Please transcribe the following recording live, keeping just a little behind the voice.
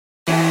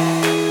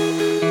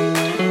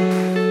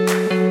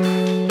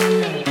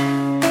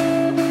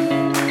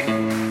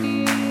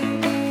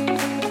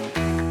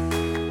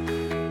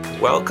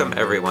Welcome,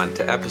 everyone,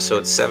 to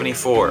episode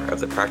 74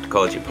 of the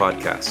Practicology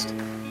Podcast.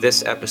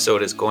 This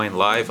episode is going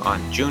live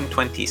on June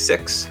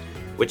 26,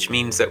 which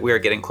means that we are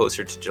getting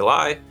closer to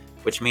July,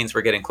 which means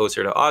we're getting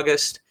closer to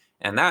August,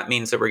 and that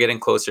means that we're getting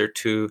closer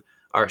to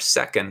our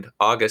second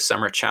August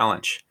Summer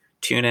Challenge.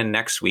 Tune in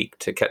next week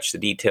to catch the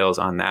details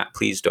on that.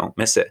 Please don't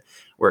miss it.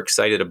 We're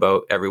excited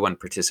about everyone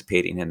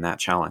participating in that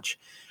challenge.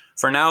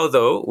 For now,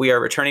 though, we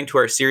are returning to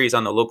our series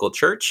on the local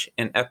church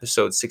in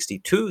episodes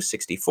 62,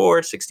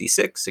 64,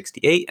 66,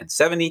 68, and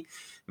 70.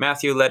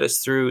 Matthew led us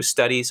through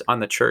studies on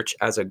the church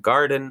as a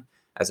garden,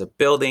 as a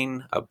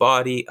building, a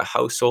body, a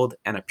household,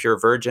 and a pure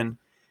virgin.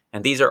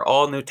 And these are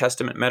all New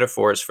Testament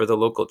metaphors for the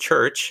local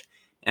church.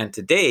 And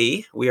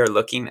today we are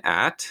looking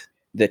at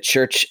the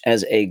church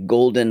as a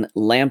golden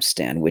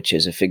lampstand, which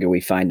is a figure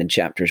we find in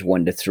chapters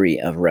 1 to 3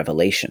 of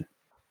Revelation.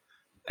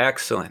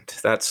 Excellent.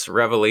 That's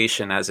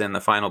Revelation, as in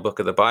the final book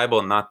of the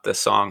Bible, not the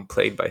song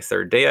played by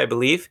Third Day, I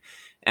believe.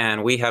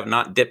 And we have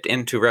not dipped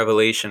into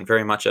Revelation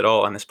very much at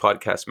all on this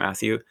podcast,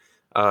 Matthew.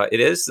 It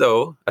is,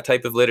 though, a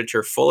type of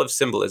literature full of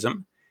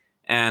symbolism.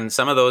 And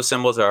some of those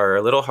symbols are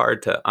a little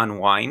hard to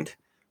unwind.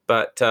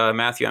 But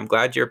Matthew, I'm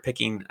glad you're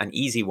picking an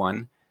easy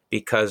one,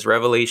 because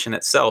Revelation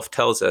itself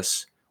tells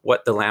us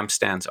what the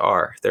lampstands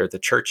are. They're the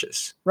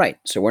churches. Right.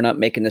 So we're not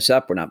making this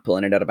up. We're not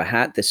pulling it out of a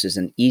hat. This is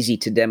an easy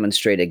to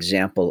demonstrate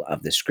example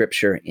of the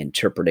scripture,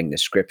 interpreting the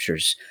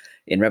scriptures.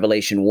 In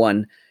Revelation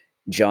 1,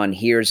 John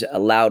hears a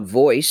loud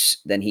voice.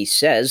 Then he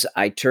says,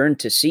 I turned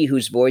to see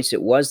whose voice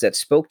it was that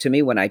spoke to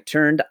me. When I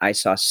turned, I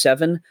saw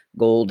 7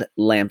 gold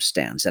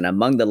lampstands. And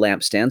among the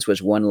lampstands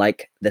was one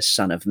like the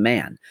Son of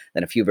Man.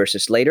 Then a few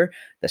verses later,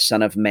 the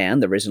Son of Man,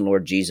 the risen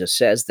Lord Jesus,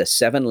 says, the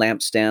 7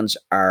 lampstands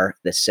are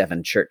the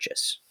 7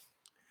 churches.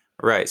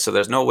 Right, so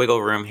there's no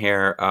wiggle room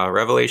here.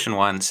 Revelation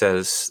 1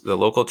 says the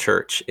local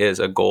church is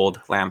a gold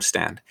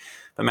lampstand.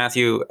 But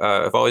Matthew,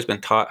 I've always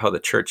been taught how the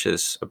church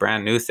is a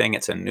brand new thing.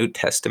 It's a New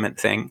Testament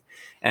thing.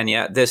 And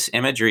yet this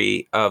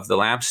imagery of the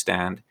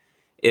lampstand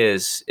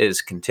is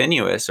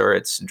continuous, or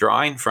it's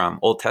drawing from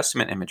Old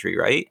Testament imagery,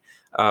 right?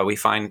 We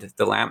find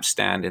the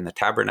lampstand in the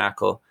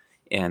tabernacle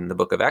in the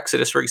book of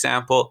Exodus, for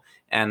example,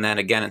 and then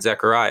again in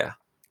Zechariah.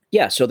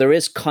 Yeah, so there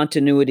is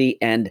continuity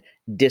and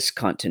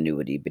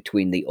discontinuity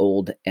between the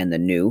old and the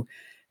new.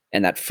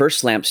 And that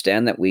first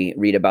lampstand that we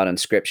read about in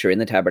Scripture in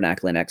the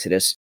tabernacle in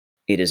Exodus,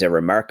 it is a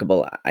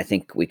remarkable, I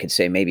think we could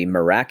say maybe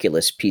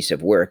miraculous piece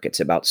of work. It's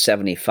about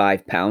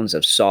 75 pounds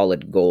of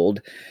solid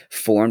gold,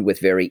 formed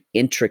with very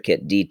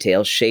intricate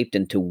details, shaped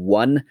into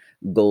one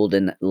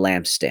golden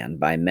lampstand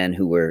by men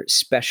who were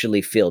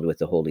specially filled with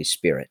the Holy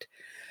Spirit.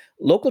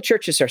 Local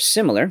churches are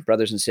similar,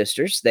 brothers and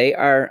sisters. They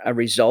are a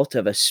result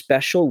of a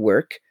special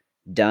work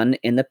done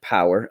in the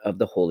power of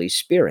the Holy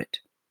Spirit.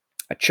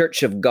 A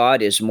church of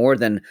God is more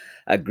than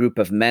a group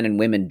of men and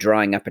women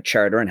drawing up a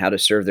charter on how to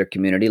serve their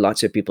community.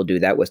 Lots of people do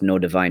that with no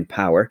divine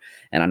power.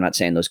 And I'm not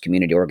saying those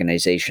community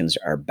organizations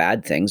are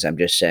bad things. I'm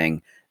just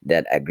saying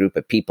that a group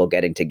of people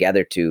getting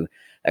together to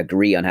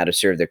agree on how to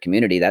serve their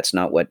community, that's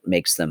not what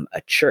makes them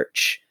a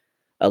church.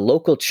 A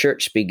local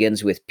church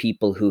begins with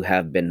people who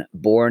have been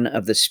born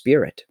of the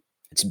Spirit.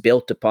 It's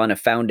built upon a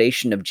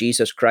foundation of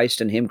Jesus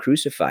Christ and Him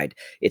crucified.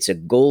 It's a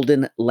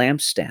golden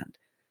lampstand.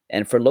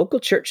 And for local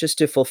churches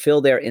to fulfill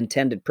their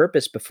intended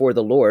purpose before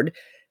the Lord,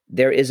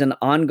 there is an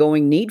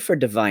ongoing need for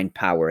divine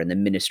power in the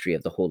ministry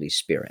of the Holy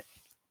Spirit.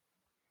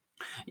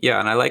 Yeah,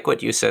 and I like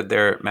what you said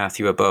there,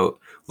 Matthew, about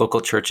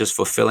local churches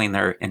fulfilling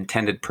their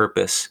intended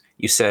purpose.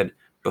 You said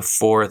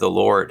before the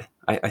Lord.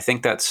 I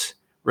think that's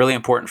really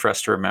important for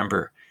us to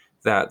remember,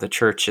 that the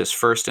church is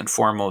first and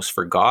foremost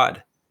for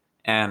God.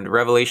 And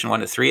Revelation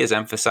 1 to 3 is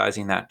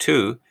emphasizing that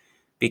too,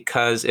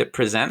 because it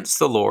presents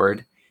the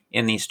Lord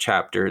in these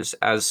chapters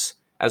as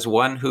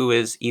one who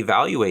is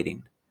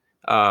evaluating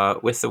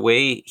with the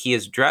way He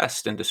is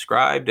dressed and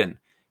described, and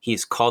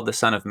He's called the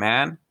Son of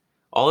Man.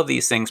 All of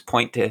these things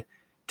point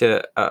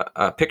to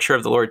a picture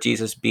of the Lord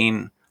Jesus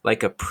being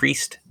like a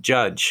priest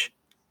judge,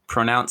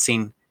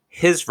 pronouncing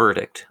His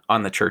verdict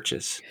on the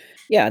churches.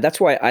 Yeah,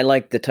 that's why I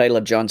like the title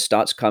of John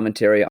Stott's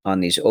commentary on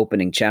these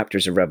opening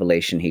chapters of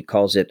Revelation. He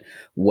calls it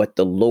What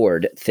the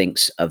Lord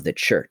Thinks of the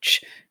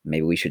Church.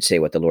 Maybe we should say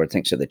what the Lord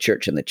thinks of the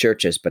church and the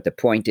churches. But the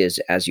point is,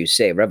 as you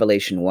say,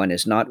 Revelation 1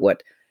 is not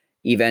what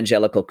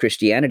evangelical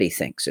Christianity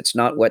thinks. It's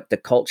not what the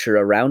culture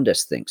around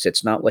us thinks.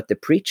 It's not what the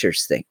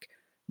preachers think,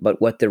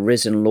 but what the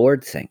risen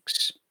Lord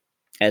thinks.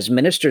 As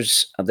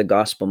ministers of the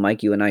gospel,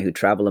 Mike, you and I, who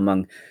travel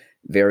among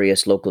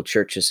various local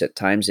churches at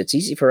times, it's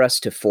easy for us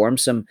to form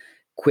some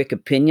quick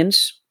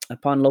opinions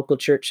upon local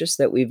churches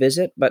that we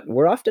visit, but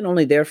we're often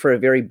only there for a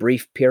very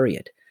brief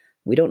period.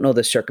 We don't know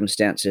the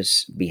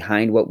circumstances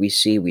behind what we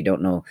see. We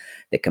don't know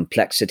the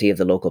complexity of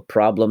the local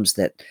problems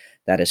that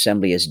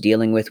assembly is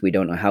dealing with. We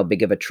don't know how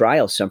big of a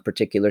trial some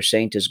particular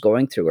saint is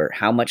going through, or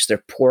how much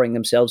they're pouring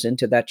themselves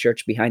into that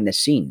church behind the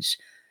scenes.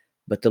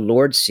 But the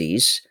Lord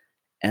sees,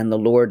 and the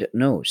Lord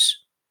knows.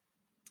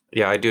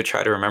 Yeah, I do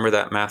try to remember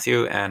that,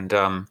 Matthew, and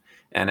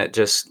it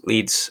just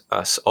leads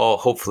us all,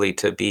 hopefully,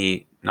 to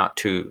be not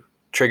too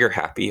trigger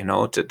happy,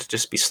 to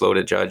just be slow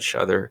to judge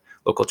other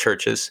local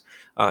churches.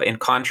 in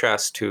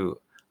contrast to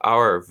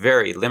our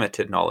very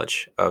limited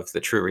knowledge of the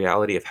true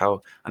reality of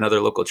how another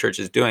local church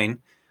is doing,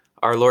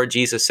 our Lord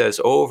Jesus says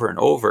over and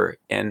over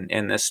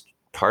in this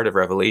part of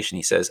Revelation,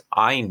 he says,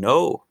 I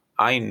know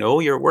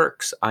your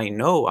works. I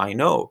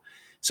know.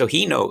 So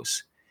he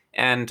knows.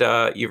 And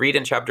you read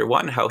in chapter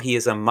 1 how he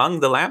is among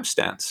the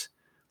lampstands,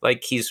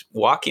 like he's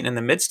walking in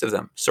the midst of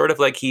them, sort of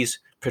like he's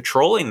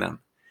patrolling them.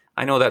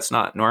 I know that's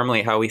not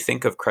normally how we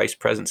think of Christ's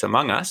presence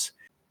among us.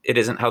 It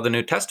isn't how the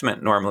New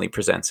Testament normally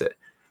presents it.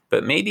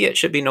 But maybe it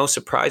should be no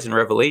surprise in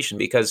Revelation,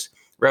 because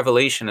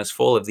Revelation is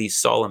full of these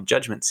solemn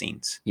judgment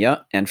scenes. Yeah,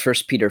 and 1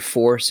 Peter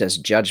 4 says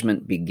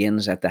judgment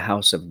begins at the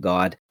house of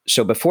God.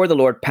 So before the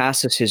Lord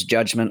passes his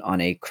judgment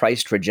on a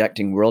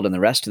Christ-rejecting world in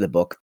the rest of the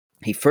book,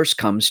 he first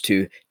comes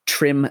to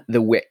trim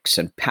the wicks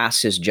and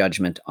pass his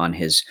judgment on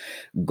his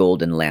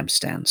golden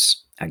lampstands.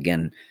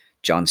 Again,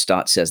 John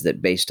Stott says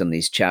that based on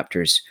these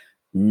chapters,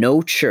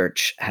 no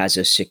church has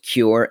a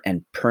secure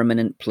and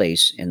permanent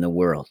place in the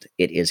world.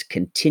 It is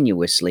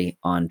continuously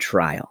on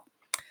trial.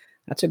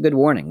 That's a good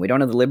warning. We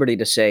don't have the liberty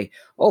to say,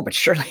 oh, but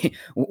surely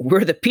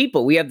we're the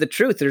people. We have the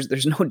truth.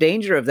 There's no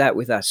danger of that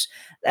with us.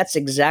 That's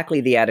exactly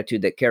the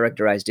attitude that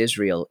characterized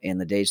Israel in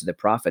the days of the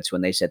prophets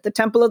when they said, the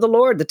temple of the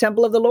Lord, the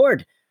temple of the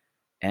Lord.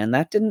 And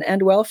that didn't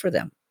end well for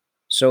them.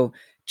 So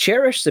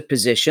cherish the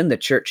position the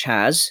church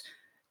has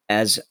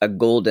as a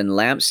golden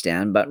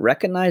lampstand, but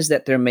recognize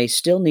that there may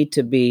still need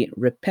to be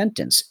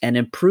repentance and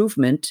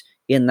improvement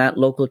in that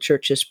local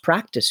church's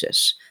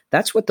practices.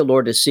 That's what the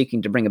Lord is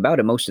seeking to bring about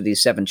in most of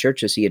these 7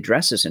 churches he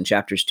addresses in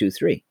chapters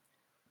 2-3.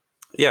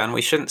 Yeah, and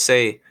we shouldn't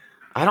say,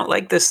 I don't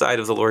like this side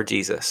of the Lord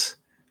Jesus.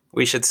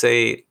 We should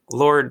say,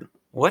 Lord,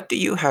 what do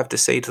you have to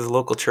say to the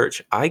local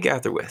church I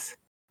gather with?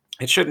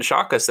 It shouldn't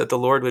shock us that the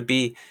Lord would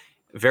be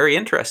very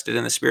interested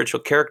in the spiritual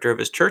character of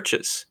his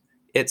churches.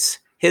 It's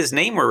his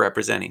name we're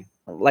representing.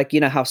 Like,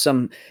 how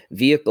some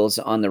vehicles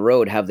on the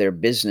road have their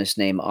business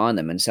name on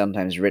them, and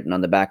sometimes written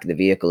on the back of the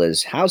vehicle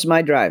is, how's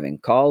my driving?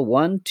 Call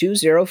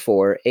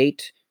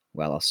 1-204-8.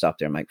 Well, I'll stop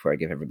there, Mike, before I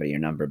give everybody your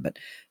number. But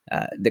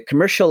the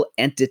commercial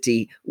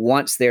entity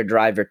wants their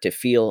driver to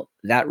feel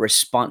that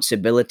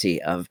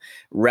responsibility of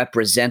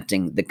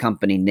representing the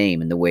company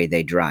name in the way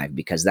they drive,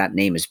 because that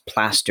name is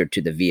plastered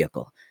to the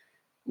vehicle.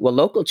 Well,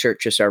 local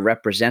churches are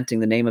representing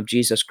the name of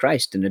Jesus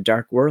Christ in a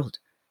dark world.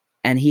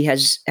 And he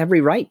has every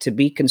right to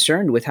be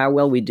concerned with how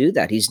well we do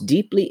that. He's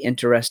deeply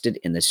interested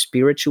in the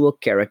spiritual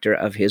character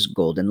of his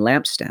golden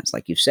lampstands,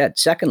 like you've said.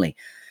 Secondly,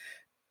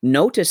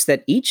 notice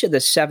that each of the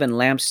 7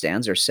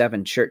 lampstands, or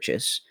 7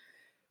 churches,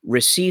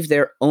 receive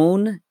their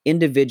own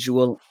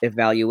individual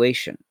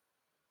evaluation.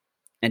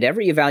 And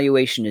every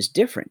evaluation is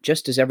different,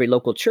 just as every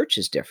local church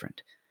is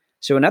different.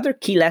 So another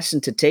key lesson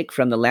to take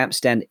from the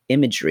lampstand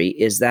imagery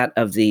is that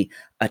of the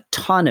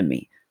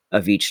autonomy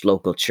of each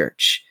local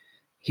church.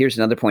 Here's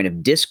another point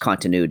of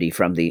discontinuity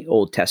from the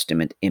Old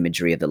Testament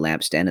imagery of the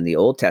lampstand. In the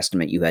Old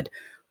Testament, you had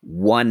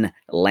one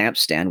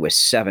lampstand with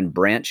 7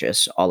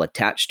 branches, all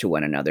attached to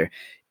one another.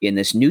 In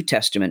this New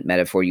Testament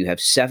metaphor, you have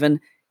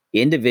 7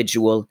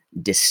 individual,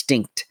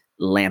 distinct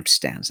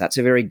lampstands. That's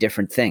a very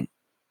different thing.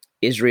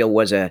 Israel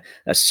was a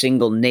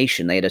single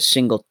nation. They had a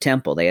single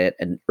temple. They had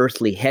an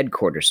earthly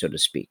headquarters, so to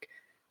speak.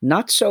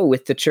 Not so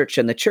with the church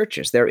and the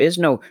churches. There is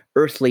no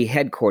earthly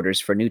headquarters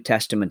for New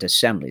Testament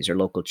assemblies or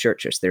local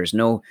churches. There's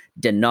no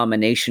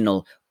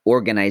denominational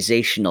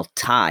organizational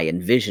tie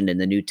envisioned in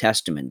the New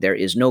Testament. There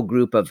is no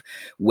group of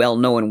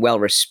well-known,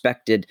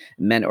 well-respected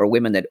men or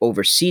women that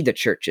oversee the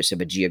churches of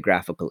a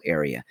geographical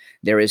area.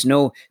 There is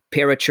no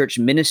parachurch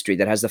ministry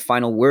that has the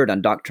final word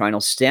on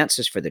doctrinal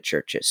stances for the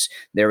churches.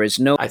 There is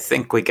no... I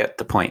think we get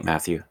the point,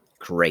 Matthew.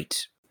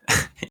 Great.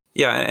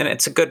 Yeah, and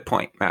it's a good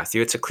point,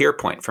 Matthew. It's a clear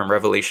point from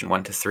Revelation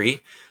 1-3.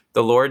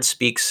 The Lord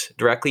speaks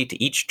directly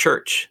to each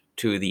church,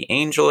 to the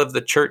angel of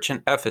the church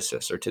in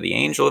Ephesus, or to the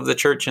angel of the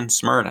church in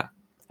Smyrna,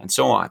 and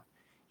so on.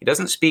 He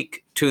doesn't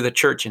speak to the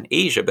church in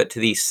Asia, but to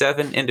these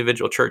 7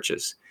 individual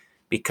churches,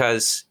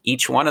 because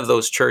each one of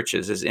those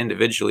churches is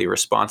individually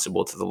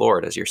responsible to the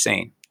Lord, as you're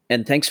saying.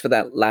 And thanks for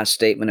that last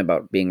statement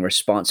about being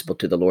responsible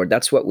to the Lord.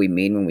 That's what we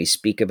mean when we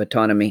speak of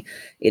autonomy.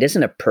 It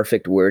isn't a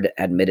perfect word,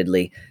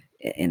 admittedly,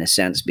 in a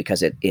sense,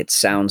 because it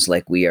sounds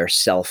like we are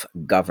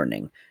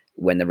self-governing,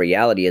 when the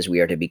reality is we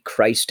are to be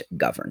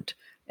Christ-governed.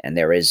 And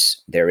there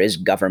is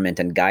government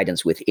and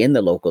guidance within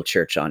the local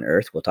church on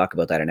earth. We'll talk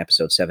about that in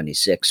episode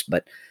 76.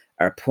 But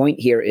our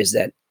point here is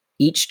that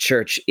each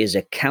church is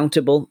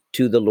accountable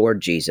to the Lord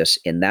Jesus.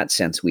 In that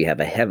sense, we have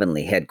a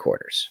heavenly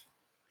headquarters.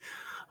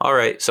 All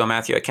right, so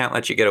Matthew, I can't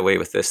let you get away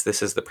with this.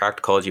 This is the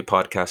Practicology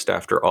podcast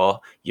after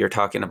all. You're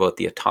talking about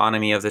the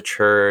autonomy of the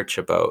church,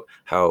 about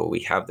how we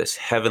have this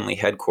heavenly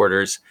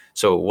headquarters.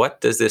 So what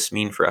does this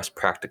mean for us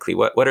practically?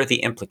 What are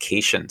the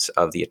implications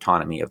of the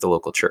autonomy of the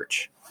local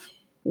church?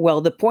 Well,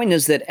 the point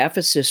is that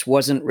Ephesus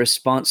wasn't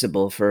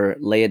responsible for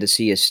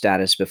Laodicea's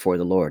status before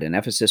the Lord, and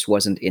Ephesus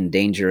wasn't in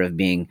danger of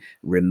being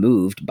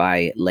removed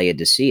by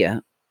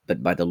Laodicea,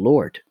 but by the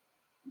Lord.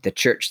 The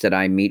church that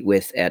I meet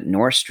with at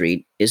North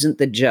Street isn't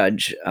the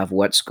judge of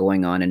what's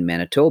going on in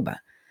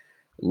Manitoba.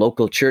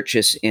 Local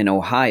churches in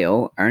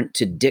Ohio aren't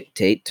to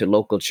dictate to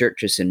local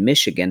churches in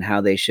Michigan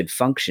how they should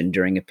function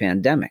during a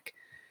pandemic.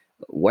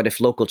 What if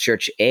local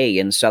church A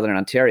in Southern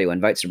Ontario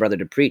invites a brother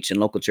to preach and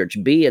local church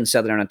B in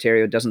Southern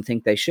Ontario doesn't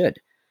think they should?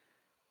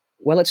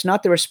 Well, it's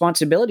not the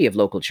responsibility of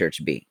local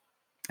church B.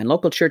 And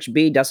local church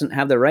B doesn't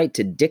have the right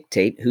to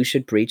dictate who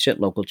should preach at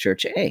local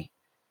church A.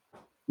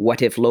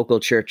 What if local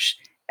church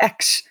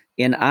X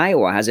in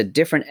Iowa has a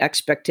different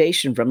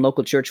expectation from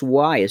local church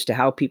Y as to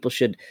how people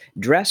should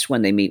dress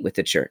when they meet with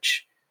the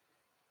church?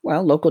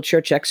 Well, local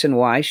church X and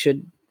Y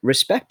should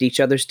respect each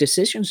other's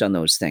decisions on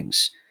those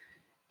things.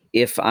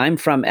 If I'm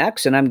from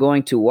X and I'm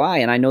going to Y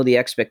and I know the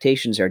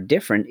expectations are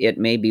different, it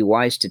may be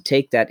wise to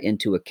take that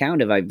into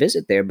account if I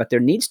visit there, but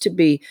there needs to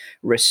be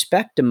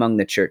respect among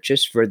the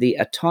churches for the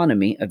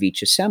autonomy of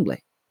each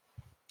assembly.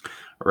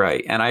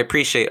 Right. And I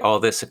appreciate all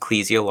this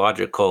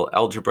ecclesiological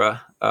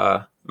algebra,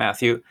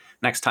 Matthew.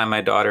 Next time my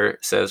daughter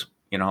says,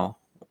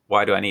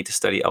 why do I need to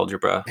study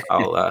algebra?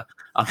 I'll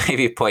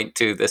maybe point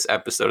to this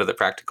episode of the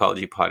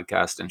Practicology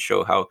podcast and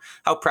show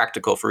how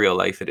practical for real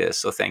life it is.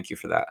 So thank you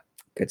for that.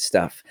 Good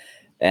stuff.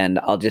 And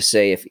I'll just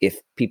say,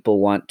 if people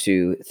want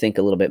to think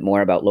a little bit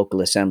more about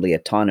local assembly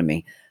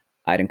autonomy,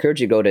 I'd encourage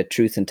you to go to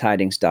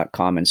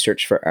truthandtidings.com and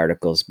search for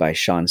articles by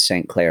Sean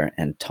St. Clair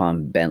and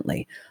Tom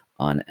Bentley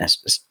on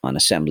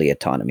assembly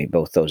autonomy.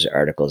 Both those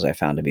articles I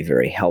found to be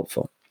very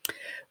helpful.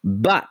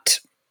 But.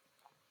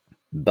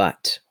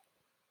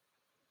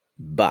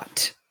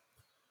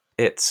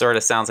 It sort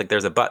of sounds like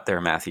there's a but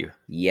there, Matthew.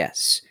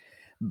 Yes.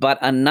 But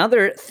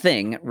another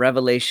thing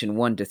Revelation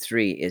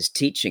 1-3 is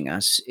teaching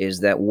us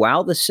is that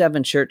while the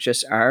seven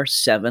churches are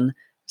seven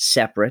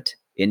separate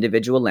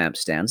individual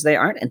lampstands, they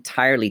aren't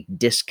entirely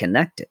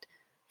disconnected.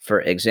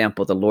 For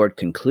example, the Lord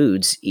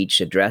concludes each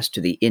address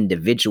to the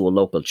individual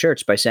local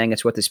church by saying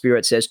it's what the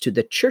Spirit says to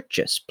the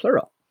churches,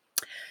 plural.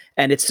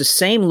 And it's the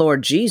same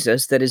Lord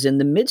Jesus that is in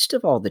the midst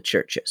of all the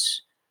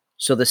churches.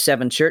 So the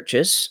seven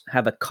churches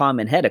have a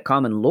common head, a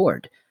common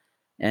Lord.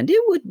 And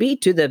it would be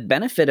to the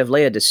benefit of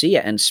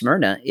Laodicea and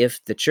Smyrna if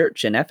the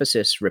church in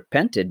Ephesus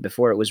repented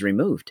before it was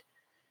removed.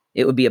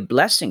 It would be a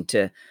blessing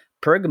to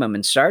Pergamum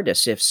and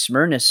Sardis if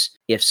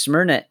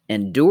Smyrna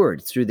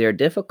endured through their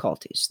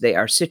difficulties. They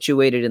are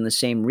situated in the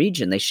same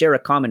region. They share a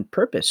common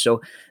purpose.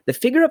 So the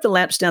figure of the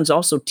lampstands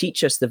also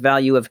teach us the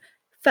value of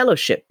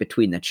fellowship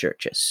between the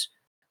churches.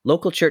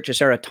 Local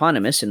churches are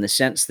autonomous in the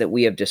sense that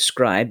we have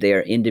described. They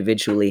are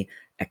individually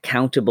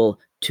accountable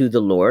to the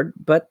Lord,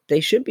 but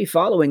they should be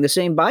following the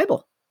same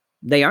Bible.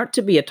 They aren't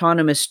to be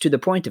autonomous to the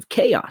point of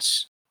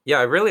chaos. Yeah,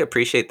 I really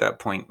appreciate that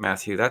point,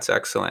 Matthew. That's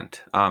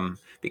excellent.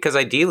 Because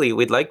ideally,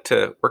 we'd like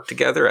to work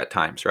together at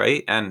times,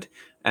 right? And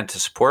to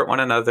support one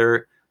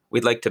another.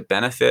 We'd like to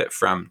benefit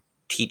from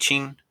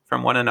teaching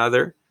from one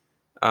another.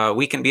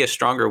 We can be a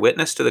stronger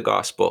witness to the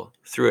gospel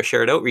through a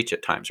shared outreach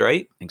at times,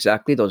 right?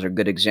 Exactly. Those are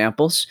good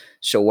examples.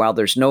 So while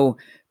there's no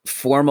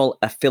formal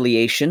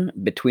affiliation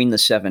between the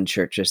seven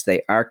churches,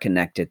 they are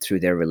connected through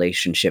their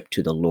relationship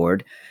to the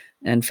Lord.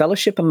 And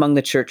fellowship among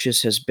the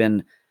churches has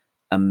been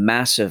a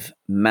massive,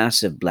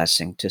 massive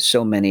blessing to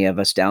so many of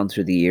us down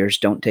through the years.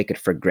 Don't take it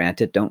for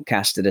granted. Don't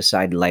cast it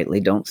aside lightly.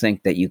 Don't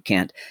think that you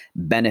can't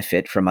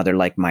benefit from other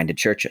like-minded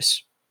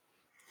churches.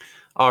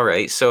 All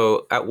right.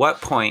 So at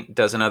what point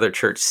does another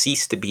church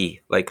cease to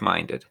be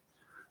like-minded?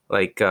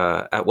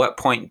 At what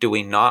point do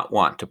we not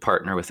want to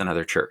partner with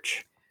another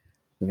church?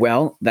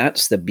 Well,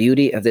 that's the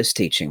beauty of this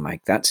teaching,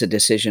 Mike. That's a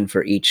decision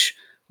for each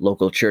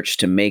local church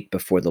to make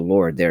before the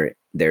Lord.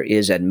 There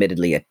is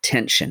admittedly a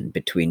tension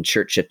between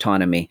church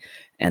autonomy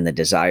and the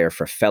desire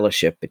for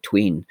fellowship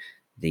between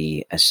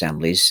the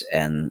assemblies,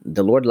 and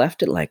the Lord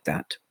left it like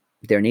that.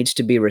 There needs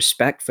to be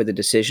respect for the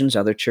decisions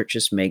other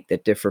churches make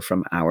that differ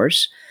from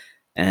ours,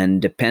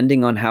 and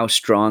depending on how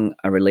strong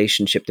a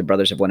relationship the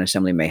brothers of one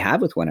assembly may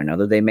have with one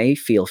another, they may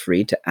feel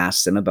free to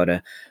ask them about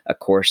a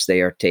course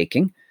they are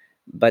taking,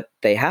 but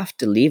they have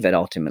to leave it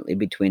ultimately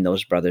between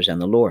those brothers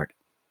and the Lord.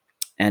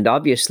 And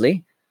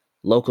obviously,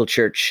 local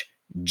church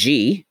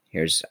G,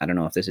 I don't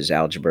know if this is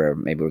algebra or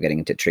maybe we're getting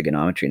into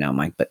trigonometry now,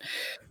 Mike, but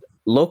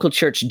local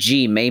church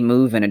G may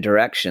move in a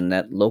direction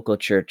that local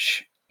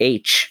church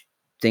H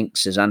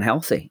thinks is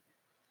unhealthy.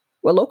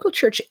 Well, local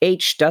church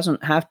H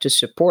doesn't have to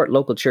support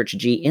local church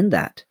G in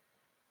that.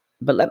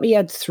 But let me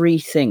add three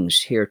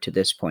things here to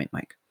this point,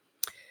 Mike.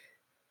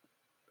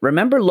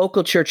 Remember,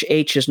 local church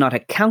H is not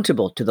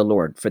accountable to the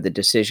Lord for the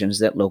decisions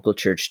that local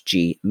church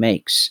G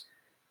makes.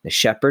 The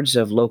shepherds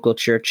of local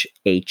church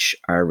H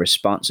are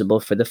responsible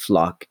for the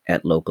flock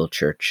at local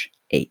church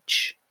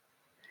H.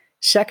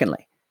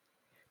 Secondly,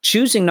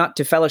 choosing not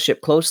to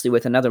fellowship closely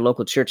with another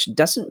local church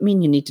doesn't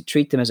mean you need to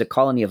treat them as a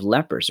colony of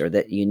lepers or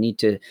that you need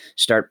to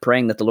start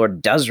praying that the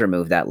Lord does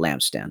remove that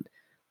lampstand.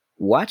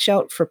 Watch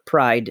out for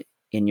pride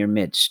in your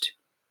midst.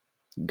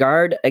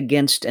 Guard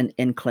against an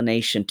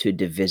inclination to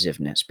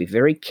divisiveness. Be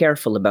very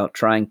careful about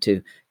trying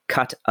to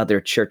cut other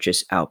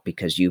churches out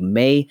because you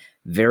may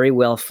very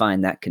well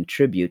find that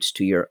contributes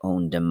to your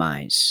own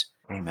demise.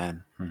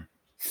 Amen.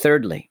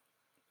 Thirdly,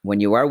 when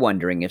you are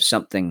wondering if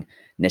something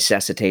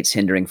necessitates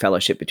hindering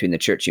fellowship between the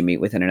church you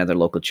meet with and another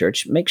local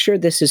church, make sure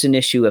this is an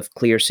issue of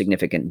clear,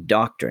 significant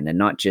doctrine and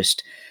not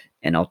just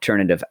an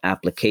alternative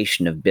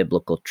application of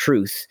biblical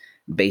truth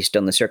based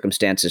on the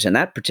circumstances in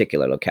that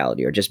particular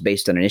locality or just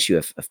based on an issue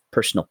of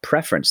personal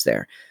preference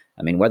there.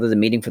 I mean, whether the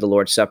meeting for the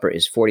Lord's Supper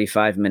is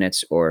 45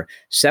 minutes or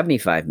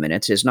 75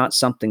 minutes is not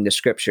something the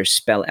scriptures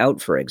spell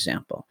out, for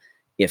example.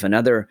 If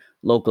another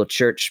local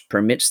church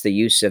permits the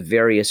use of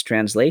various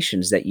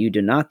translations that you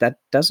do not, that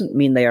doesn't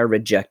mean they are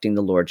rejecting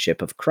the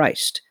lordship of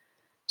Christ.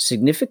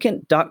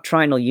 Significant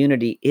doctrinal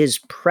unity is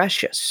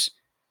precious.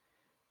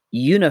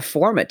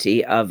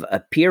 Uniformity of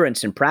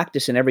appearance and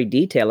practice in every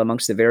detail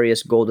amongst the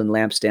various golden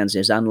lampstands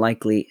is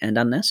unlikely and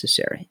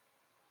unnecessary.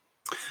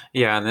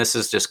 Yeah, and this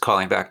is just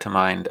calling back to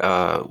mind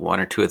one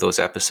or two of those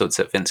episodes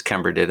that Vince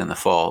Kember did in the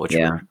fall, which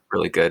were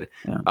really good.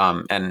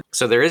 Yeah. And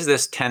so there is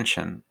this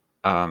tension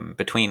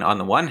between, on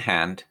the one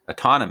hand,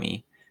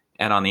 autonomy,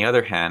 and on the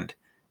other hand,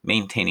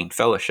 maintaining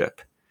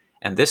fellowship.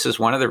 And this is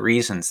one of the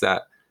reasons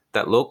that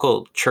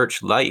local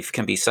church life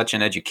can be such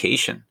an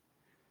education.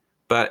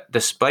 But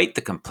despite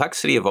the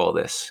complexity of all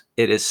this,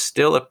 it is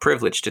still a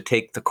privilege to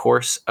take the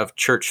course of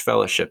church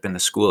fellowship in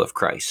the school of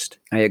Christ.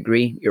 I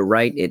agree. You're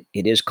right. It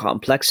is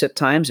complex at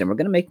times, and we're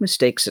going to make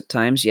mistakes at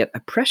times, yet a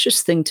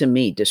precious thing to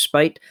me,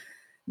 despite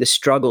the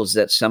struggles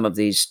that some of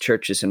these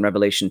churches in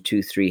Revelation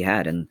 2:3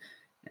 had and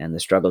the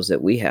struggles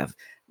that we have.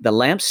 The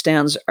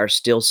lampstands are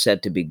still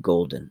said to be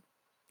golden.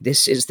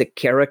 This is the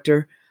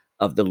character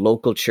of the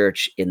local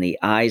church in the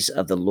eyes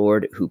of the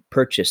Lord who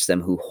purchased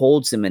them, who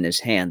holds them in his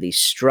hand. These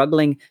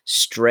struggling,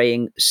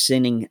 straying,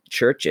 sinning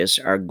churches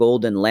are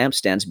golden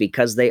lampstands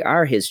because they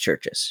are his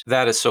churches.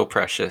 That is so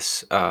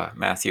precious,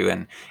 Matthew.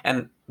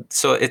 And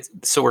so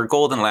we're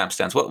golden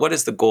lampstands. What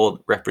does the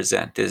gold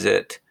represent? Is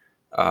it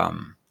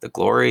the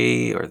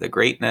glory or the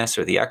greatness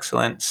or the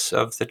excellence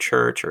of the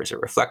church, or is it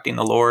reflecting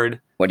the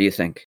Lord? What do you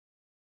think?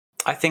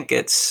 I think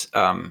it's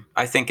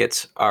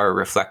our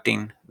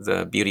reflecting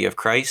the beauty of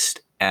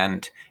Christ.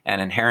 And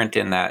inherent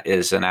in that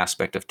is an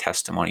aspect of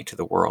testimony to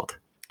the world.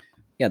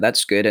 Yeah,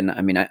 that's good. And I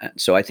mean,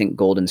 I think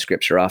golden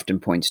scripture often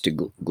points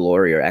to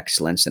glory or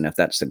excellence. And if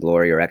that's the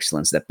glory or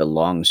excellence that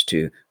belongs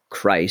to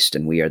Christ,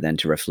 and we are then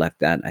to reflect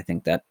that, I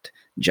think that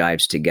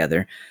jives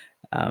together.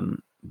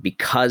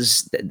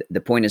 Because the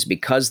point is,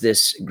 because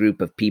this group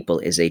of people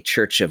is a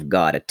church of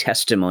God, a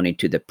testimony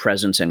to the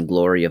presence and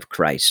glory of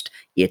Christ,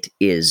 it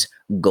is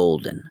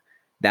golden.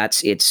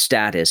 That's its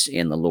status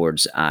in the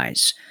Lord's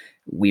eyes.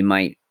 We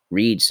might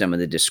read some of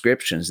the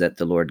descriptions that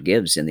the Lord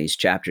gives in these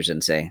chapters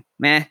and say,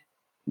 meh,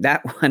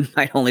 that one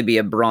might only be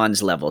a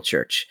bronze level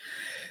church.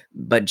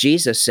 But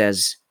Jesus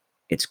says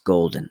it's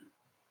golden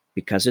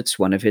because it's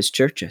one of his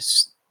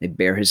churches. They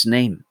bear his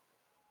name.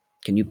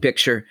 Can you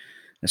picture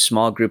a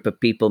small group of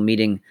people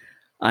meeting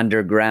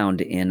underground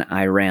in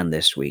Iran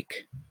this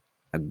week?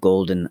 A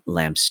golden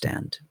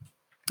lampstand.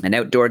 An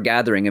outdoor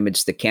gathering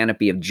amidst the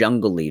canopy of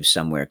jungle leaves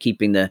somewhere,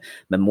 keeping the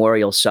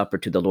memorial supper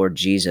to the Lord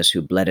Jesus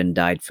who bled and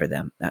died for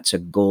them. That's a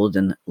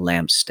golden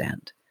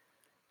lampstand.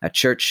 A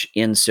church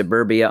in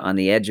suburbia on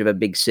the edge of a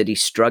big city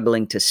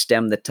struggling to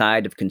stem the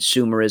tide of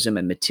consumerism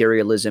and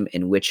materialism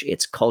in which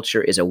its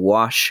culture is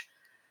awash.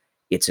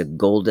 It's a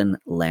golden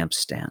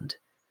lampstand.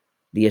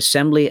 The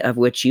assembly of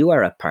which you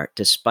are a part,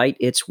 despite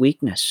its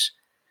weakness.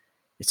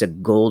 It's a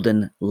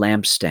golden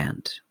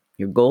lampstand.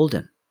 You're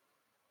golden.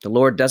 The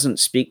Lord doesn't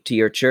speak to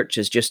your church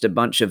as just a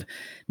bunch of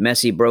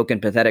messy, broken,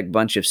 pathetic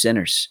bunch of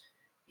sinners.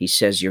 He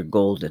says you're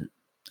golden,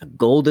 a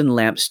golden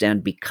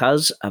lampstand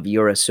because of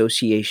your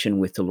association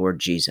with the Lord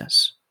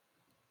Jesus.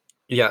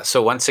 Yeah,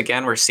 so once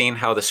again, we're seeing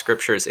how the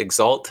scriptures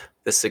exalt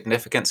the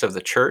significance of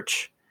the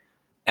church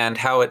and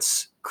how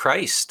it's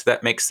Christ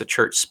that makes the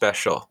church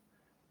special.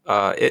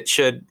 It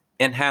should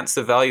enhance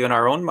the value in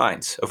our own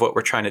minds of what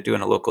we're trying to do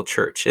in a local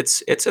church.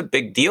 It's a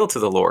big deal to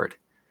the Lord.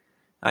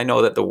 I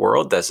know that the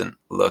world doesn't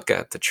look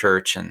at the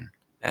church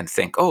and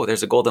think, oh,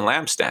 there's a golden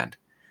lampstand.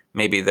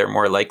 Maybe they're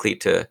more likely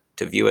to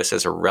view us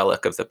as a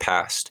relic of the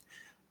past.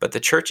 But the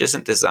church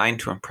isn't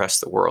designed to impress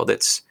the world.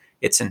 It's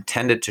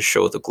intended to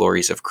show the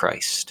glories of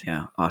Christ.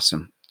 Yeah,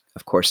 awesome.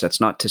 Of course, that's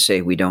not to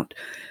say we don't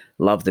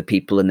love the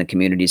people in the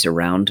communities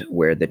around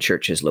where the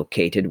church is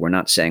located. We're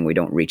not saying we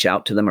don't reach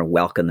out to them or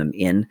welcome them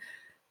in,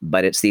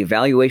 but it's the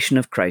evaluation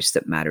of Christ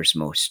that matters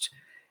most.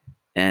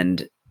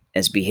 And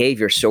as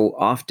behavior so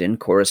often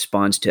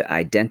corresponds to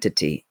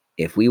identity,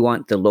 if we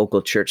want the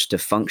local church to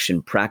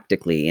function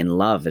practically in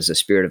love as the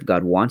Spirit of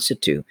God wants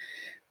it to,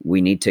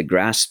 we need to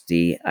grasp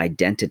the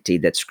identity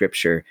that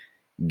Scripture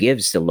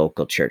gives the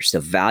local church, the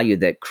value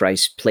that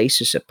Christ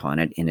places upon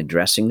it in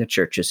addressing the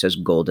churches as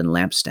golden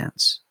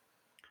lampstands.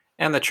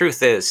 And the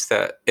truth is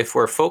that if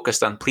we're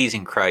focused on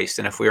pleasing Christ,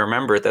 and if we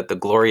remember that the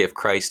glory of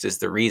Christ is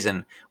the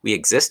reason we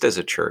exist as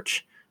a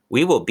church,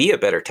 we will be a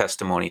better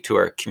testimony to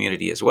our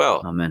community as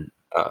well. Amen.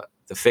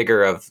 The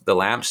figure of the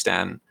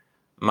lampstand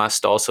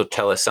must also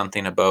tell us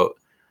something about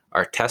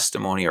our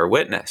testimony or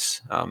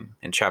witness.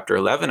 In chapter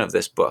 11 of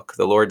this book,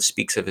 the Lord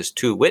speaks of his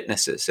two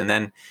witnesses, and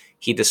then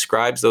he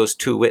describes those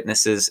two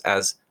witnesses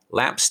as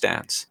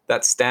lampstands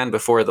that stand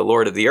before the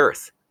Lord of the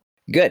earth.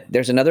 Good.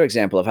 There's another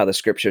example of how the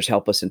scriptures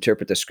help us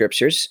interpret the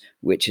scriptures,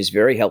 which is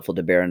very helpful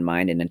to bear in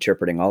mind in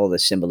interpreting all of the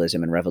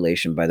symbolism and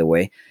revelation, by the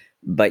way.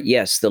 But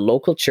yes, the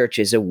local church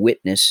is a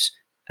witness,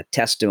 a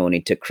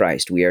testimony to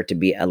Christ. We are to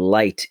be a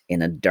light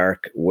in a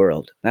dark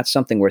world. That's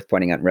something worth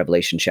pointing out in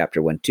Revelation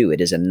chapter 1, too. It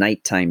is a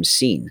nighttime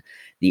scene.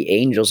 The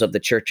angels of the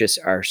churches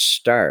are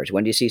stars.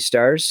 When do you see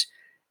stars?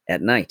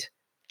 At night.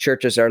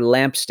 Churches are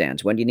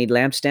lampstands. When do you need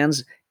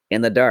lampstands?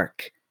 In the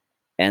dark.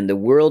 And the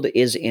world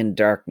is in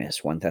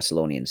darkness, 1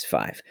 Thessalonians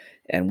 5.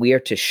 And we are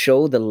to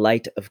show the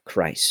light of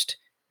Christ.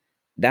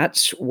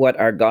 That's what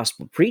our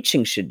gospel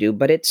preaching should do,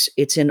 but it's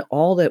in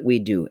all that we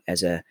do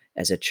as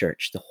a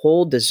church. The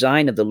whole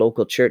design of the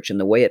local church and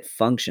the way it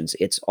functions,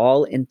 it's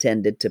all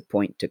intended to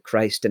point to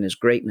Christ and his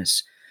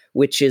greatness,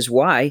 which is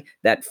why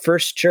that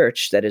first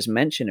church that is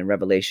mentioned in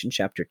Revelation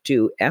chapter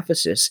 2,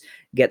 Ephesus,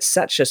 gets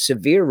such a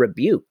severe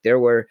rebuke. There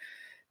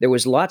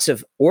was lots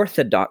of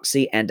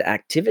orthodoxy and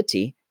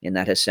activity in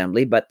that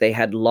assembly, but they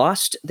had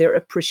lost their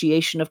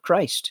appreciation of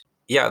Christ.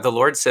 Yeah, the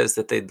Lord says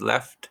that they'd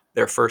left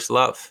their first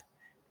love.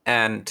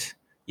 And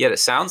yet it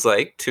sounds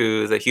like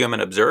to the human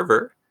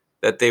observer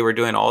that they were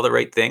doing all the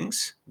right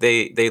things.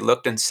 They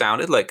looked and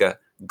sounded like a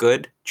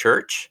good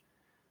church,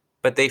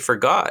 but they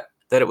forgot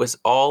that it was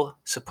all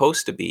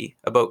supposed to be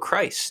about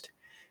Christ.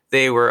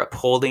 They were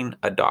upholding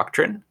a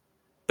doctrine,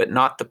 but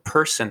not the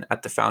person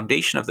at the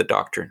foundation of the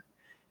doctrine.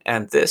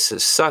 And this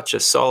is such a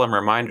solemn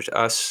reminder to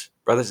us,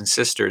 brothers and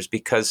sisters,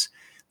 because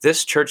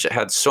this church that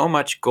had so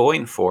much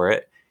going for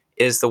it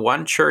is the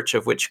one church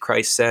of which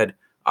Christ said,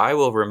 I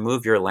will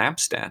remove your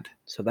lampstand.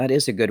 So that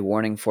is a good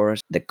warning for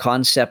us. The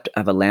concept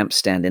of a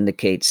lampstand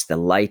indicates the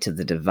light of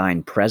the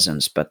divine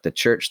presence, but the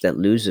church that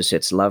loses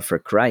its love for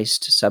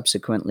Christ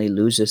subsequently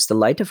loses the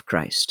light of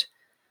Christ.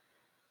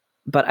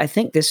 But I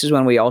think this is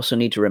when we also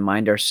need to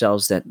remind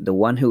ourselves that the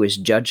one who is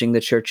judging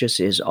the churches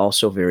is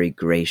also very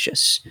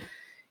gracious.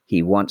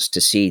 He wants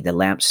to see the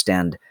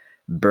lampstand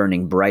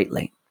burning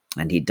brightly,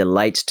 and he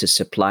delights to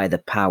supply the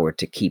power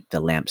to keep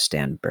the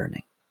lampstand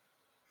burning.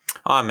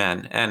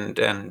 Amen.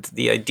 And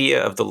the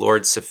idea of the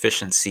Lord's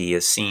sufficiency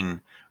is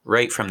seen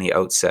right from the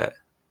outset.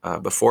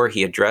 Before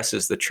he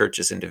addresses the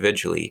churches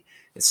individually,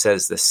 it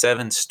says the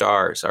 7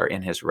 stars are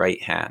in his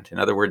right hand. In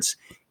other words,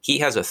 he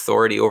has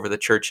authority over the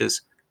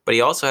churches, but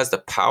he also has the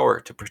power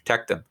to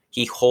protect them.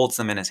 He holds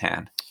them in his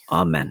hand.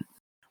 Amen.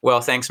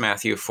 Well, thanks,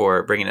 Matthew,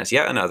 for bringing us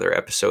yet another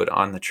episode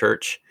on the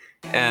church.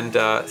 And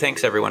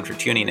thanks, everyone, for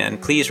tuning in.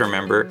 Please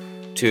remember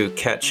to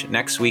catch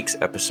next week's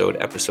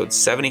episode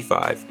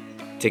 75,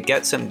 to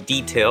get some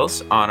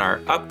details on our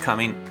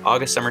upcoming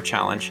August Summer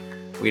Challenge.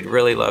 We'd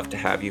really love to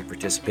have you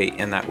participate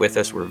in that with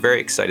us. We're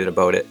very excited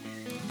about it.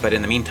 But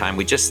in the meantime,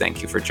 we just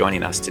thank you for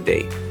joining us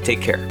today.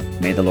 Take care.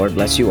 May the Lord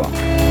bless you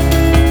all.